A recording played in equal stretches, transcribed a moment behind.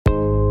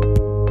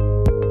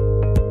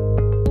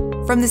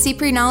From the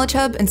CPRE Knowledge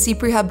Hub and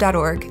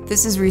cprehub.org,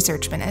 this is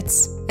Research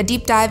Minutes, a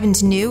deep dive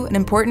into new and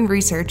important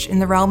research in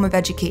the realm of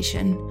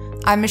education.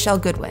 I'm Michelle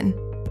Goodwin.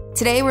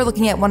 Today we're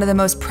looking at one of the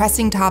most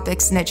pressing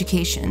topics in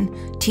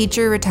education,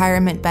 teacher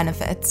retirement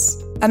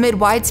benefits. Amid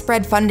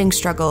widespread funding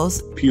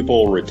struggles,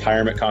 pupil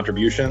retirement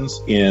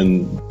contributions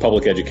in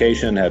public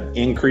education have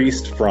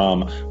increased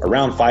from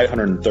around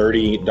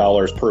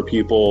 $530 per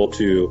pupil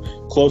to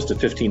close to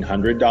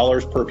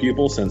 $1,500 per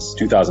pupil since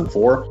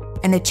 2004.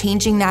 And a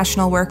changing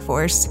national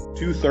workforce.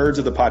 2/3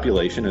 of the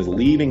population is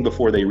leaving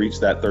before they reach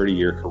that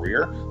 30-year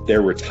career.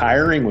 They're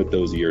retiring with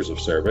those years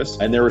of service,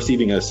 and they're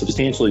receiving a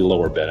substantially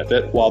lower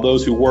benefit, while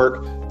those who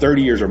work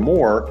 30 years or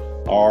more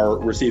are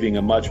receiving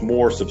a much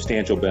more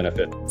substantial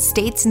benefit.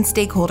 States and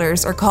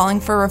stakeholders are calling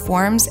for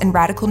reforms and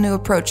radical new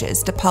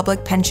approaches to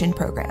public pension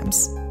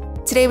programs.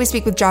 Today we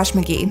speak with Josh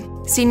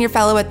McGee, Senior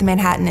Fellow at the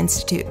Manhattan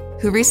Institute,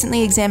 who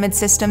recently examined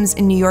systems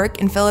in New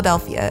York and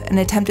Philadelphia and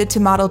attempted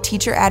to model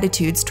teacher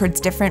attitudes towards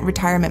different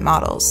retirement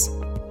models.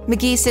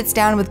 McGee sits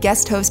down with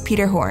guest host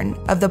Peter Horn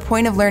of the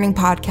Point of Learning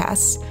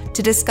podcast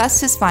to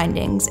discuss his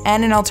findings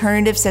and an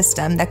alternative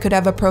system that could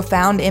have a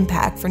profound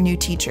impact for new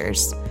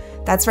teachers.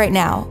 That's right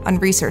now on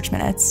Research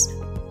Minutes.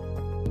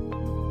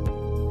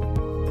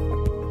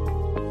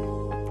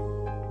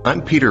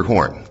 I'm Peter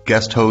Horn,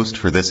 guest host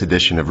for this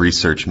edition of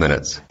Research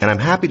Minutes, and I'm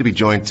happy to be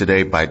joined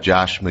today by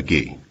Josh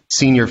McGee,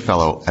 Senior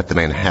Fellow at the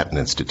Manhattan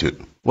Institute.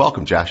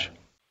 Welcome, Josh.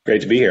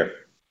 Great to be here.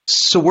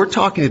 So we're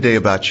talking today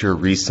about your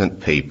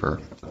recent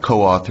paper,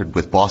 co-authored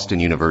with Boston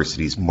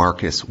University's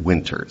Marcus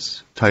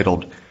Winters,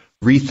 titled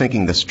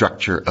Rethinking the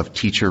Structure of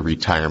Teacher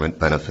Retirement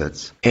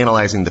Benefits,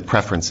 Analyzing the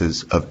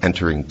Preferences of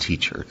Entering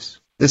Teachers.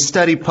 This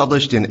study,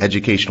 published in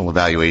Educational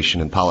Evaluation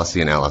and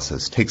Policy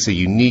Analysis, takes a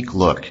unique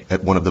look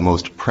at one of the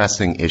most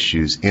pressing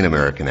issues in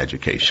American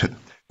education,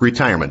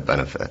 retirement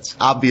benefits.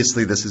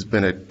 Obviously, this has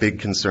been a big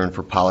concern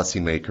for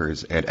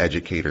policymakers and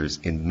educators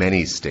in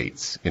many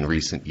states in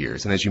recent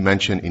years. And as you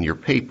mentioned in your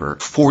paper,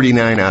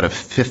 49 out of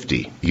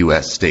 50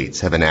 U.S. states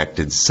have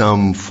enacted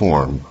some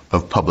form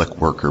of public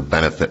worker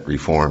benefit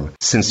reform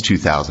since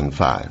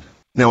 2005.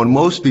 Now, when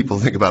most people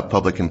think about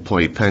public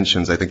employee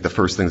pensions, I think the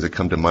first things that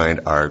come to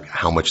mind are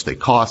how much they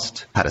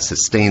cost, how to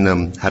sustain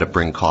them, how to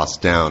bring costs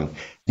down.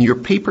 Your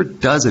paper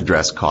does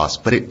address costs,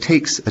 but it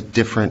takes a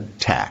different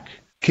tack.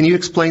 Can you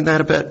explain that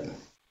a bit?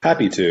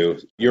 Happy to.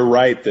 You're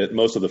right that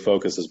most of the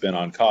focus has been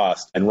on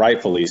cost, and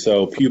rightfully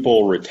so.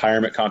 Pupil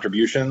retirement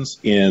contributions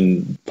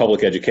in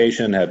public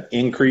education have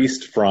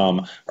increased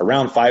from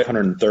around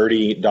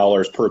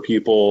 $530 per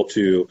pupil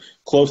to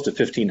close to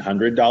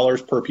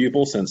 $1,500 per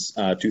pupil since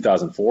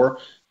 2004.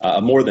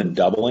 More than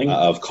doubling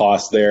of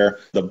costs there.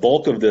 The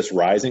bulk of this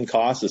rising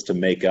cost is to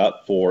make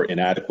up for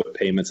inadequate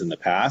payments in the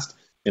past.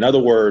 In other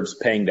words,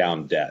 paying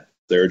down debt.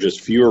 There are just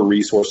fewer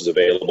resources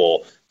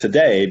available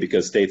today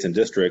because states and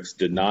districts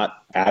did not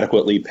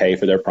adequately pay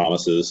for their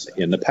promises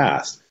in the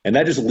past. And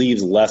that just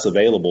leaves less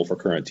available for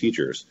current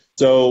teachers.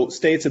 So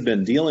states have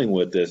been dealing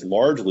with this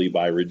largely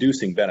by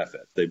reducing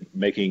benefits. They're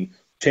making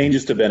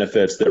changes to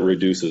benefits that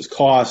reduces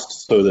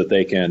costs so that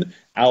they can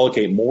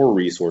allocate more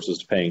resources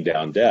to paying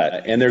down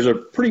debt. And there's a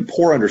pretty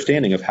poor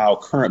understanding of how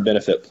current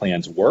benefit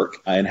plans work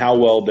and how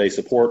well they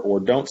support or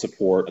don't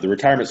support the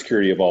retirement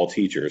security of all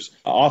teachers.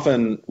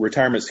 Often,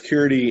 retirement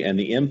security and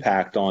the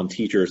impact on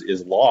teachers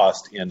is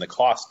lost in the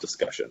cost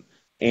discussion.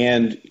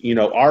 And,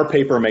 our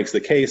paper makes the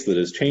case that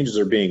as changes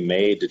are being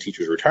made to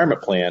teachers'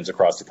 retirement plans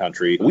across the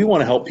country, we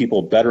want to help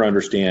people better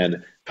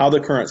understand how the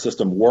current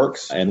system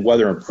works and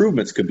whether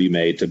improvements could be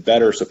made to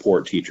better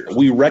support teachers.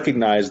 We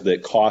recognize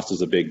that cost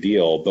is a big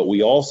deal, but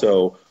we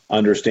also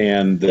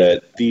understand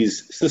that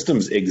these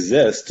systems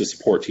exist to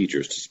support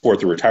teachers, to support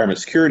the retirement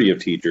security of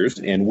teachers,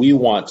 and we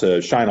want to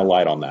shine a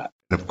light on that.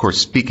 Of course,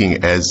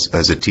 speaking as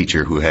a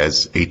teacher who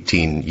has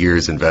 18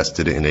 years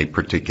invested in a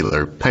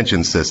particular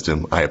pension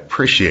system, I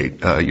appreciate,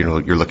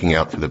 you're looking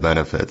out for the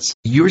benefits.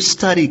 Your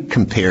study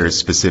compares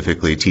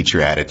specifically teacher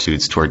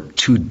attitudes toward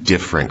two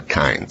different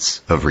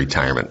kinds of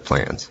retirement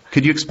plans.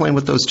 Could you explain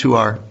what those two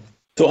are?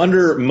 So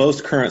under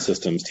most current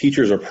systems,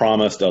 teachers are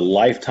promised a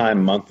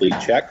lifetime monthly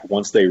check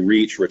once they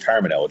reach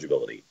retirement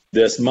eligibility.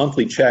 This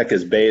monthly check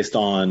is based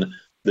on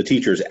the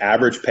teacher's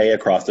average pay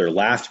across their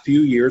last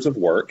few years of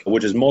work,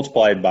 which is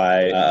multiplied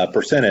by a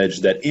percentage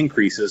that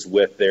increases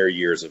with their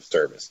years of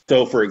service.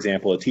 So, for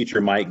example, a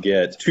teacher might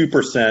get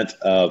 2%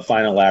 of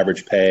final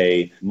average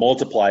pay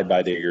multiplied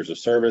by their years of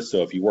service.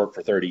 So if you work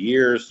for 30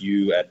 years,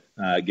 you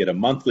get a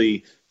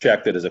monthly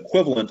check that is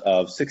equivalent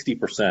of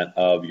 60%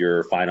 of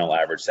your final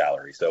average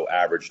salary, so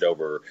averaged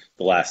over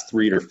the last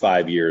 3 to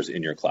 5 years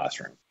in your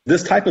classroom.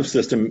 This type of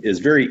system is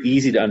very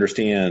easy to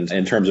understand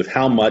in terms of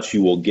how much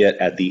you will get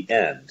at the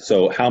end.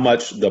 So how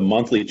much the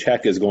monthly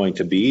check is going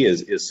to be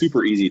is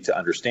super easy to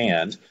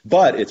understand,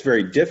 but it's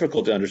very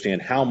difficult to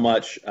understand how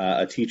much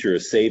a teacher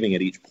is saving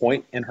at each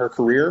point in her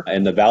career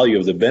and the value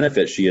of the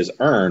benefit she has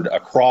earned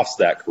across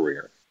that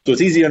career. So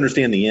it's easy to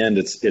understand the end.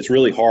 It's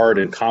really hard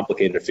and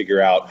complicated to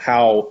figure out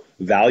how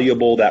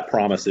valuable that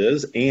promise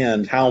is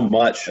and how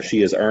much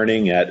she is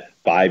earning at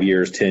 5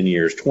 years, 10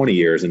 years, 20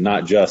 years, and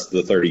not just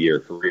the 30-year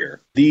career.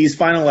 These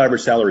final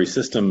average salary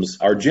systems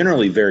are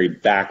generally very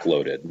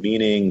backloaded,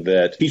 meaning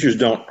that teachers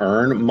don't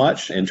earn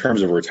much in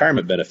terms of a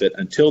retirement benefit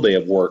until they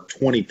have worked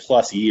 20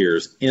 plus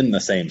years in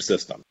the same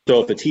system.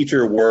 So if a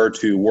teacher were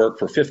to work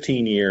for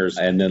 15 years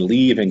and then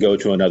leave and go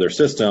to another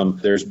system,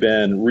 there's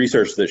been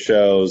research that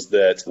shows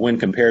that when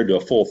compared to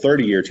a full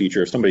 30-year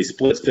teacher, if somebody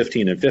splits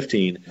 15 and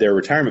 15, their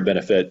retirement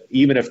benefit,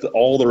 even if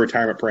all the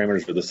retirement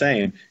parameters are the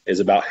same, is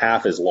about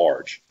half as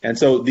large. And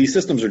so these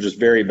systems are just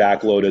very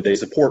backloaded. They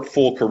support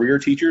full career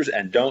teachers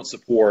and don't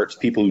support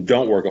people who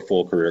don't work a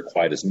full career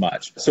quite as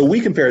much. So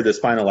we compared this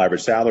final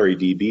average salary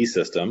DB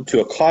system to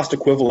a cost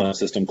equivalent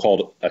system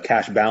called a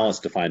cash balance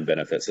defined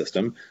benefit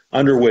system,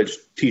 under which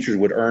teachers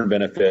would earn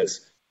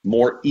benefits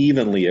more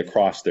evenly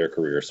across their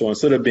career. So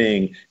instead of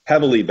being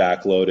heavily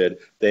backloaded,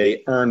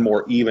 they earn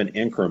more even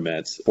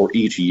increments for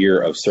each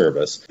year of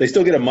service. They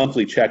still get a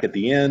monthly check at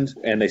the end,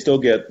 and they still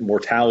get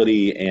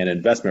mortality and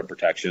investment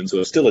protection.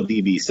 So it's still a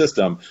DB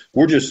system.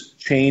 We're just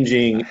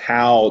changing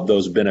how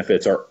those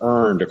benefits are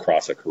earned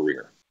across a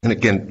career. And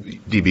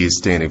again, DB is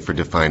standing for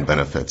defined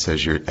benefits,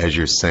 as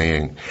you're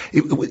saying.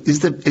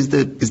 Is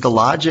the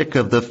logic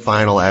of the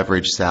final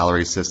average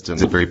salary system,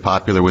 is it very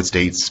popular with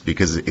states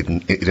because it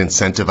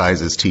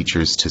incentivizes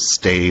teachers to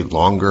stay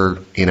longer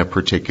in a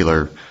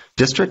particular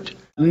district?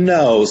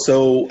 No.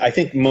 So I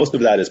think most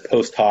of that is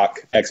post hoc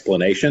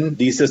explanation.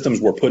 These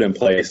systems were put in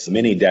place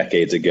many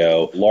decades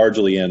ago,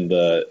 largely in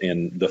the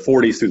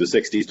 40s through the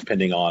 60s,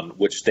 depending on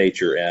which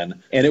state you're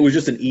in. And it was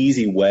just an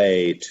easy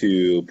way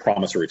to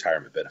promise a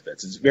retirement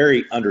benefits. It's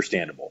very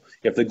understandable.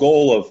 If the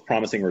goal of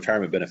promising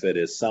retirement benefit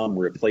is some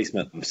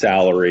replacement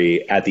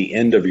salary at the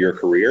end of your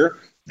career,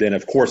 then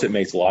of course it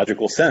makes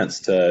logical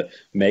sense to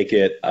make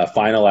it a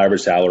final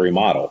average salary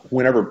model.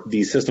 Whenever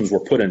these systems were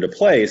put into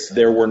place,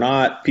 there were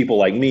not people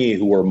like me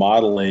who were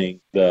modeling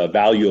the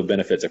value of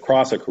benefits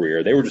across a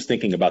career. They were just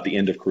thinking about the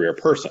end of career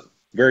person,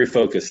 very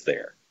focused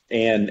there.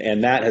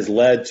 And that has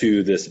led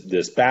to this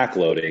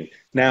backloading.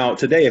 Now,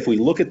 today, if we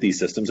look at these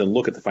systems and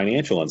look at the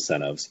financial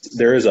incentives,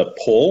 there is a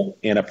pull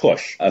and a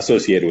push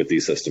associated with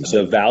these systems.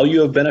 The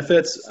value of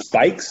benefits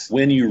spikes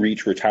when you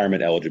reach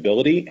retirement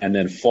eligibility and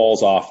then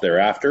falls off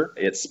thereafter.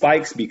 It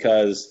spikes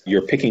because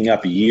you're picking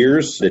up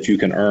years that you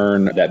can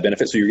earn that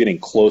benefit. So you're getting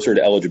closer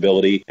to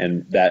eligibility,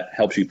 and that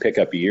helps you pick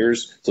up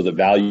years. So the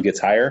value gets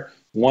higher.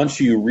 Once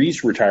you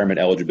reach retirement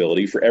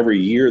eligibility, for every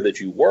year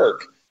that you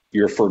work,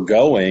 you're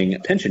foregoing a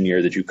pension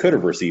year that you could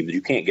have received that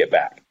you can't get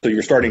back. So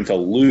you're starting to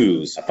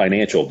lose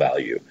financial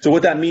value. So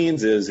what that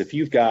means is if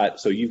you've got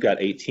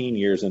 18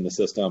 years in the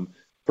system,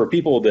 for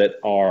people that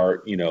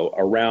are,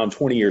 around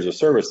 20 years of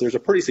service, there's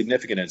a pretty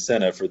significant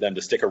incentive for them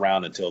to stick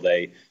around until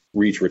they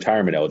reach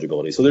retirement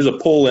eligibility. So there's a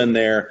pull in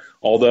there,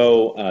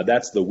 although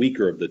that's the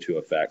weaker of the two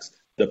effects.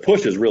 The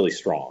push is really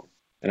strong.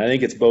 And I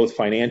think it's both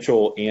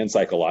financial and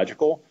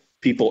psychological.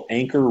 People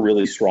anchor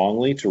really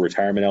strongly to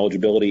retirement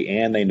eligibility,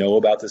 and they know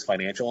about this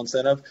financial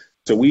incentive.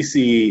 So we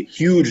see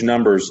huge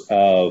numbers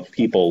of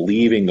people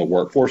leaving the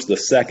workforce the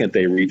second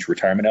they reach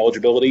retirement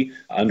eligibility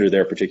under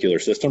their particular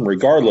system,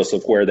 regardless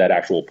of where that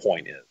actual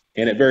point is.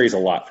 And it varies a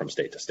lot from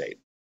state to state.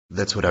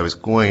 That's what I was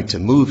going to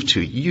move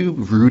to. You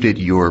rooted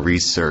your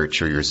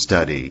research or your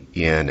study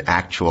in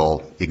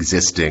actual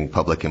existing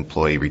public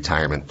employee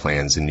retirement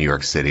plans in New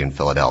York City and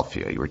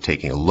Philadelphia. You were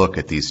taking a look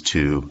at these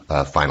two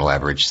final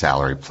average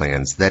salary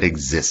plans that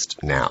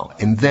exist now.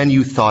 And then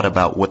you thought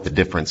about what the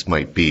difference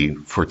might be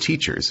for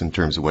teachers in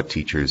terms of what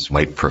teachers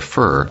might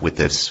prefer with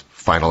this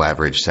final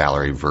average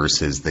salary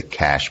versus the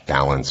cash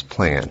balance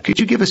plan. Could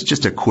you give us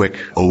just a quick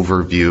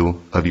overview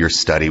of your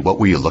study? What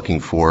were you looking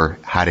for?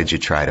 How did you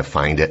try to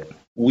find it?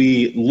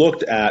 We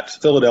looked at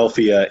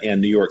Philadelphia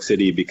and New York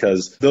City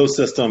because those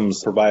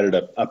systems provided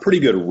a pretty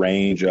good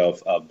range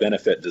of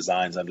benefit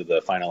designs under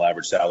the final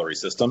average salary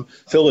system.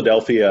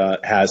 Philadelphia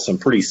has some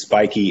pretty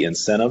spiky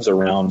incentives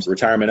around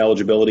retirement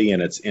eligibility,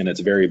 and it's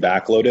very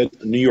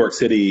backloaded. New York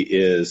City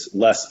is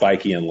less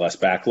spiky and less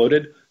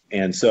backloaded.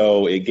 And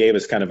so it gave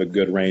us kind of a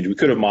good range. We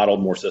could have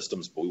modeled more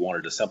systems, but we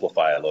wanted to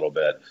simplify a little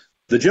bit.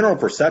 The general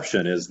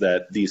perception is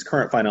that these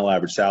current final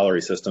average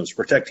salary systems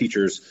protect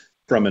teachers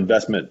from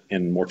investment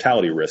in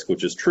mortality risk,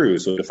 which is true.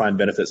 So defined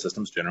benefit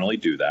systems generally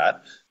do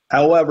that.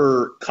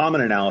 However,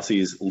 common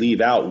analyses leave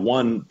out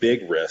one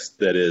big risk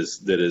that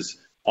is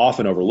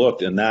often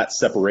overlooked, and that's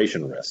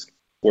separation risk,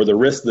 or the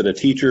risk that a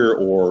teacher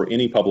or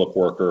any public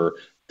worker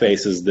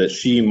faces that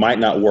she might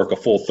not work a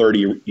full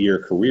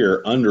 30-year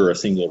career under a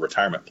single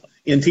retirement plan.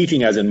 In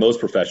teaching, as in most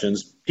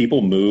professions,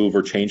 people move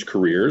or change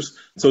careers.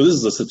 So this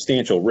is a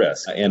substantial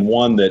risk and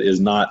one that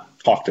is not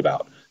talked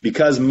about.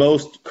 Because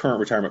most current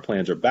retirement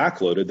plans are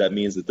backloaded, that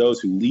means that those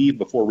who leave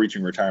before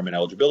reaching retirement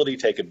eligibility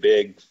take a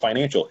big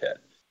financial hit,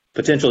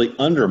 potentially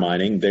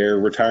undermining their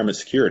retirement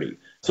security.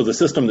 So the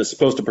system that's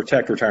supposed to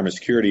protect retirement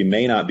security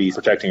may not be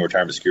protecting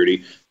retirement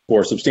security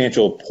for a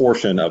substantial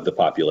portion of the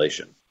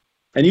population.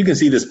 And you can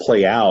see this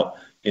play out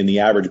in the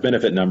average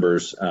benefit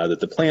numbers that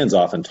the plans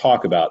often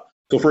talk about.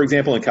 So for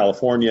example, in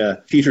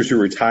California, teachers who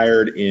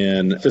retired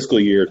in fiscal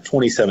year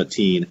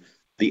 2017,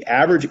 the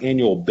average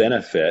annual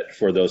benefit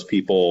for those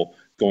people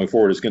going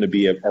forward is going to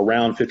be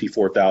around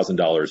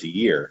 $54,000 a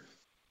year.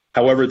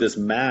 However, this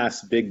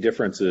mass big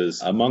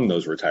differences among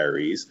those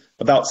retirees.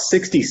 About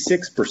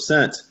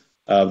 66%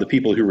 of the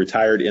people who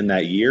retired in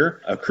that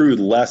year accrued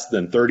less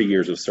than 30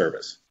 years of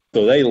service.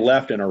 So they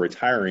left and are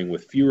retiring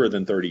with fewer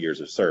than 30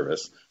 years of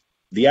service.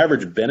 The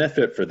average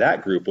benefit for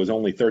that group was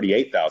only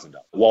 $38,000,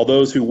 while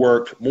those who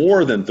worked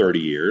more than 30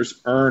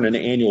 years earn an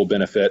annual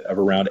benefit of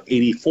around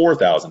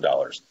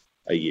 $84,000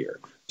 a year.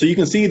 So you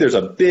can see there's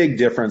a big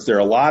difference. There are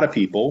a lot of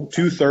people,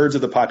 2/3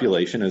 of the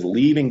population is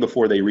leaving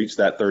before they reach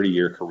that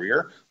 30-year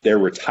career. They're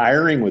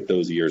retiring with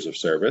those years of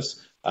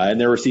service, and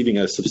they're receiving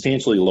a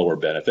substantially lower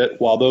benefit,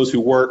 while those who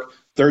work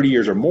 30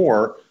 years or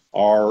more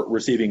are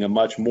receiving a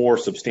much more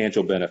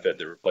substantial benefit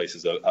that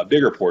replaces a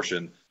bigger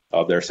portion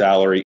of their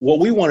salary. What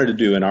we wanted to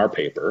do in our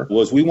paper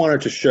was we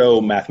wanted to show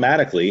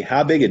mathematically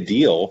how big a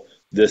deal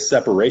this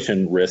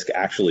separation risk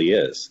actually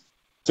is.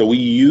 So we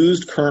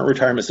used current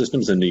retirement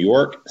systems in New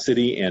York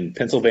City and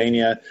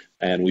Pennsylvania,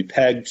 and we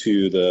pegged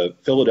to the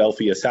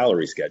Philadelphia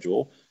salary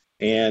schedule.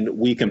 And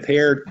we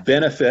compared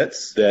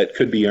benefits that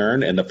could be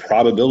earned and the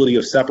probability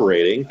of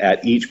separating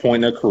at each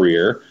point in a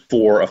career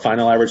for a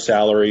final average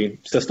salary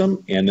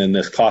system, and then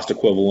this cost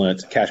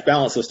equivalent cash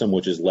balance system,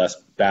 which is less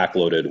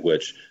backloaded,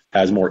 which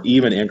has more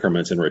even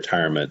increments in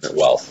retirement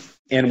wealth.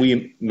 And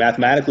we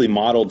mathematically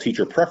modeled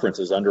teacher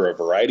preferences under a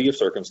variety of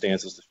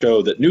circumstances to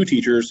show that new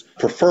teachers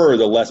prefer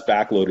the less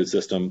backloaded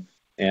system,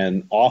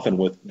 and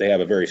often they have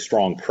a very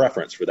strong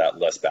preference for that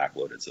less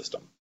backloaded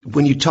system.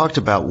 When you talked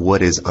about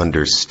what is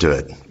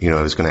understood,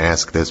 I was going to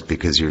ask this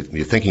because you're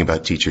thinking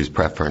about teachers'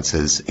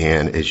 preferences,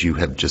 and as you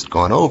have just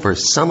gone over,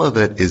 some of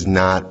it is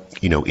not,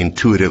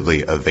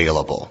 intuitively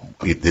available,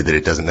 that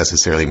it doesn't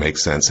necessarily make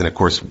sense. And of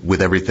course,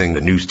 with everything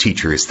the new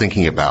teacher is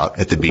thinking about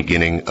at the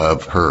beginning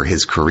of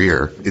his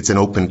career, it's an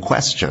open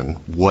question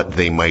what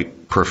they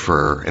might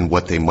prefer and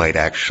what they might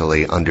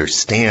actually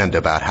understand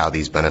about how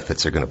these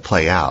benefits are going to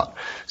play out.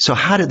 So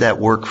how did that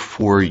work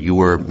for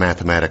your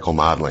mathematical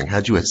modeling? How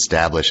did you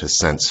establish a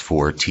sense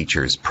for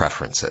teachers'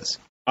 preferences?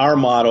 Our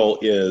model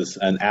is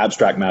an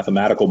abstract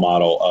mathematical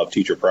model of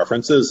teacher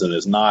preferences and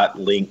is not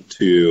linked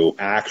to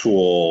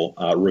actual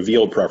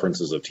revealed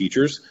preferences of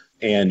teachers.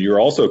 And you're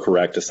also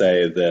correct to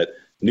say that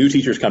new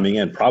teachers coming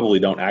in probably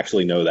don't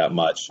actually know that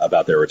much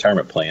about their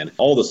retirement plan.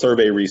 All the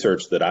survey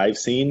research that I've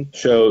seen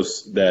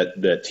shows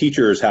that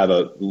teachers have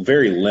a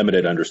very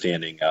limited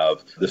understanding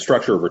of the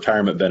structure of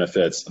retirement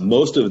benefits.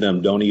 Most of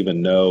them don't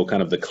even know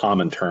kind of the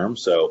common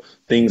terms. So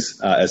things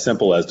as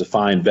simple as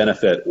defined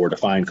benefit or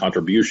defined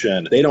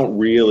contribution, they don't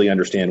really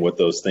understand what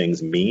those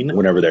things mean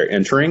whenever they're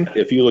entering.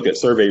 If you look at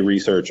survey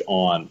research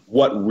on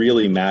what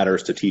really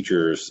matters to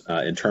teachers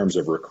in terms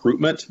of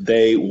recruitment,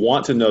 they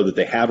want to know that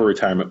they have a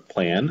retirement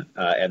plan,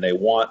 and they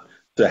want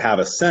to have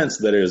a sense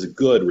that it is a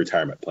good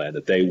retirement plan,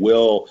 that they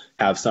will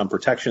have some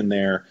protection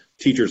there.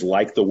 Teachers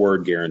like the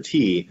word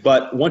guarantee.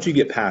 But once you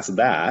get past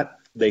that,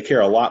 they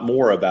care a lot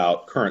more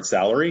about current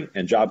salary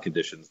and job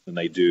conditions than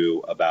they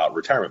do about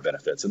retirement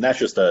benefits. And that's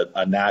just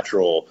a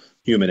natural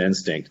human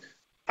instinct.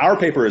 Our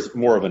paper is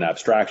more of an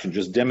abstraction,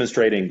 just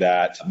demonstrating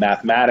that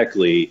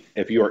mathematically,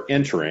 if you are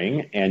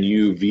entering and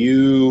you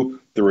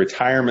view the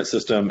retirement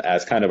system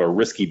as kind of a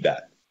risky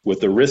bet, with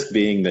the risk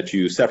being that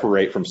you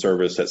separate from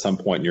service at some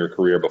point in your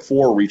career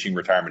before reaching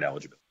retirement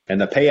eligibility,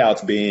 and the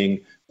payouts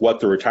being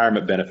what the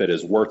retirement benefit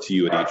is worth to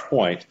you at each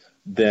point,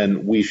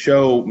 then we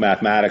show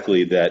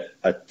mathematically that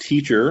a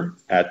teacher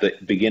at the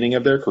beginning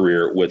of their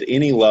career with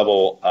any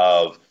level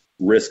of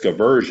risk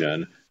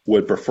aversion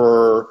would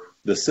prefer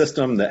the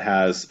system that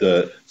has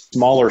the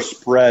smaller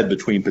spread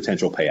between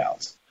potential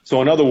payouts.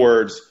 So in other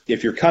words,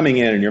 if you're coming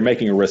in and you're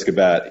making a risk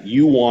bet,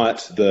 you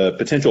want the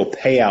potential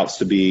payouts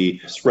to be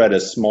spread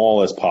as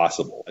small as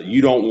possible.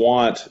 You don't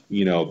want,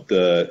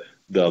 the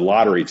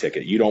lottery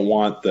ticket. You don't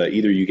want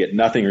either you get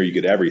nothing or you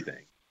get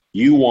everything.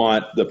 You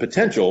want the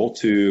potential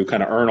to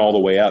kind of earn all the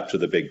way up to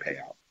the big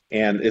payout.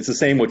 And it's the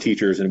same with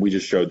teachers, and we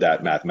just showed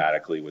that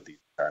mathematically with these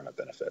retirement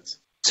benefits.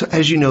 So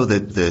as you know,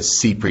 that the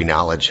CPRE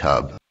Knowledge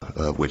Hub,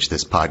 of which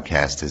this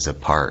podcast is a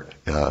part,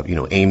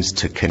 aims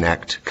to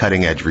connect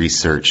cutting-edge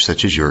research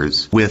such as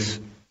yours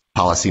with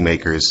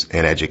policymakers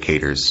and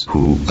educators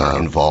who are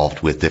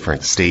involved with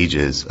different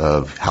stages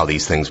of how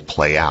these things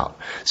play out.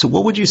 So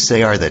what would you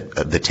say are the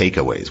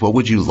takeaways? What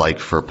would you like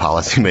for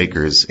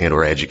policymakers and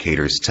or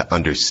educators to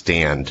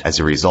understand as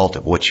a result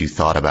of what you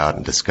thought about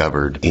and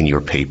discovered in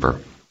your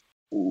paper?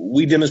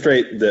 We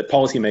demonstrate that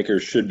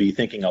policymakers should be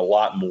thinking a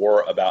lot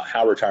more about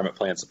how retirement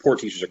plans support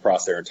teachers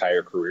across their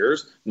entire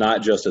careers,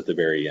 not just at the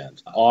very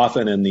end.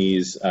 Often in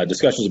these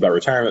discussions about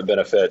retirement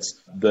benefits,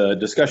 the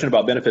discussion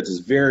about benefits is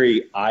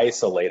very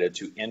isolated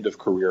to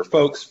end-of-career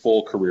folks,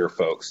 full career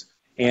folks.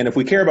 And if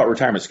we care about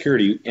retirement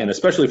security, and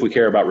especially if we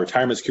care about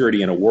retirement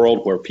security in a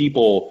world where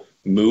people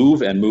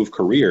move and move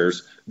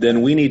careers,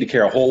 then we need to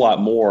care a whole lot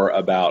more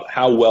about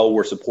how well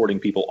we're supporting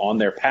people on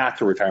their path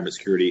to retirement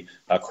security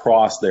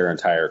across their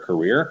entire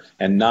career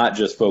and not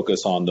just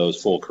focus on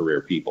those full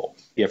career people.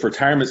 If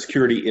retirement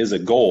security is a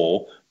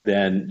goal,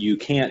 then you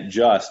can't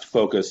just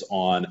focus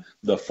on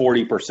the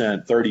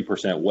 40%,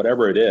 30%,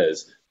 whatever it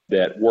is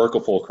that work a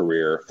full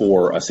career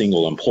for a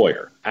single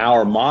employer.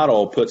 Our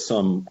model puts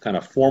some kind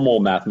of formal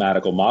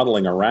mathematical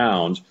modeling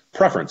around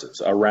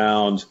preferences,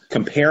 around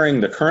comparing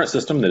the current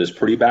system that is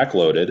pretty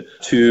backloaded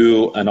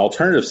to an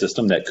alternative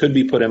system that could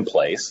be put in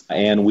place.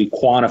 And we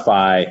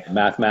quantify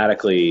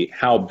mathematically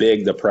how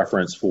big the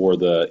preference for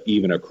the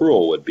even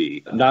accrual would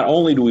be. Not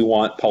only do we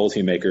want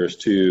policymakers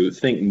to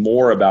think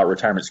more about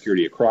retirement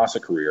security across a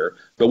career,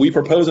 but we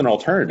propose an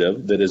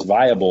alternative that is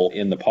viable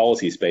in the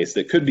policy space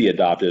that could be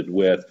adopted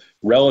with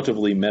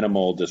relatively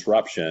minimal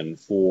disruption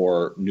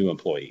for new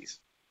employees.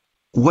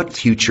 What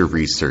future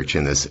research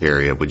in this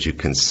area would you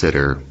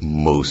consider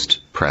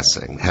most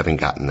pressing, having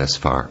gotten this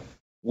far?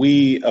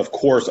 We, of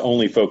course,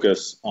 only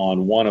focus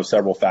on one of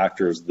several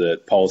factors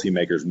that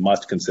policymakers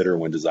must consider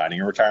when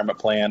designing a retirement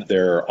plan.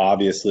 There are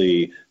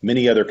obviously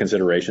many other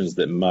considerations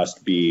that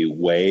must be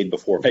weighed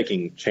before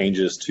making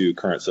changes to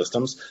current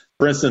systems.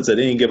 For instance, at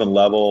any given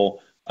level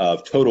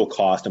of total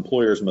cost,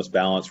 employers must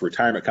balance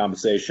retirement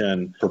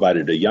compensation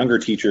provided to younger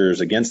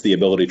teachers against the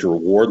ability to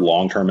reward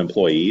long-term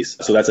employees.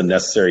 So that's a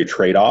necessary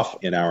trade-off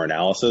in our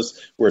analysis.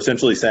 We're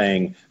essentially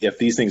saying if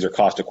these things are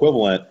cost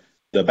equivalent,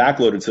 the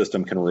backloaded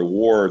system can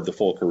reward the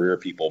full career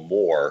people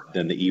more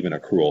than the even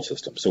accrual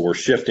system. So we're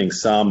shifting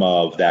some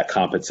of that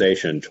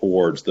compensation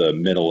towards the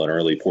middle and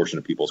early portion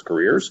of people's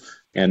careers.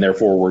 And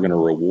therefore, we're going to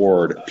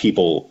reward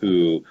people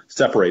who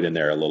separate in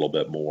there a little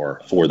bit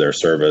more for their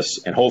service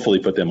and hopefully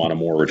put them on a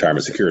more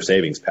retirement secure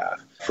savings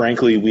path.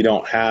 Frankly, we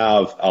don't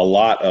have a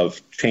lot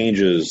of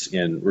changes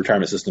in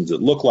retirement systems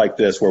that look like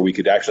this where we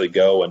could actually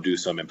go and do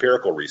some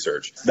empirical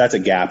research. That's a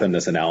gap in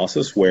this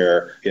analysis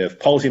where if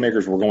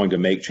policymakers were going to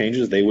make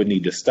changes, they would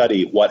need to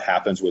study what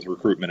happens with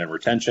recruitment and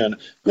retention,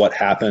 what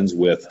happens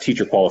with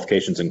teacher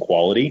qualifications and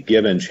quality,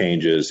 given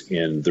changes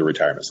in the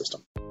retirement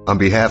system. On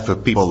behalf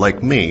of people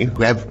like me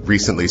who have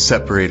recently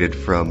separated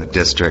from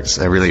districts,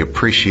 I really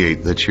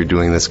appreciate that you're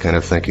doing this kind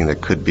of thinking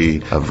that could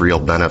be of real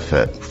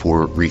benefit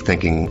for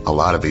rethinking a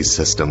lot of these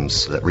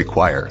systems that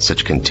require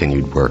such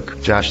continued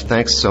work. Josh,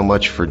 thanks so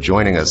much for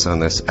joining us on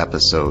this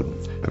episode.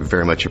 I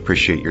very much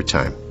appreciate your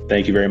time.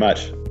 Thank you very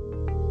much.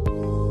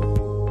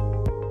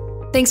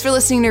 Thanks for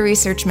listening to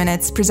Research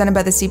Minutes, presented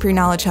by the CPRE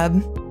Knowledge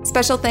Hub.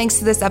 Special thanks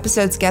to this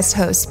episode's guest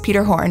host,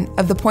 Peter Horn,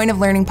 of the Point of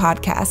Learning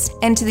podcast,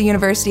 and to the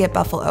University at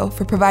Buffalo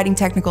for providing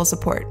technical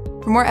support.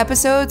 For more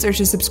episodes or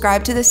to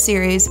subscribe to this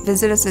series,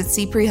 visit us at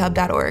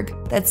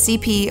cprehub.org. That's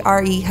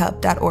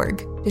cprehub.org.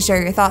 To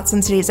share your thoughts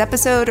on today's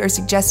episode or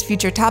suggest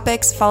future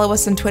topics, follow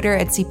us on Twitter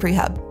at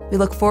cprehub. We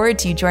look forward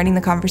to you joining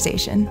the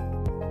conversation.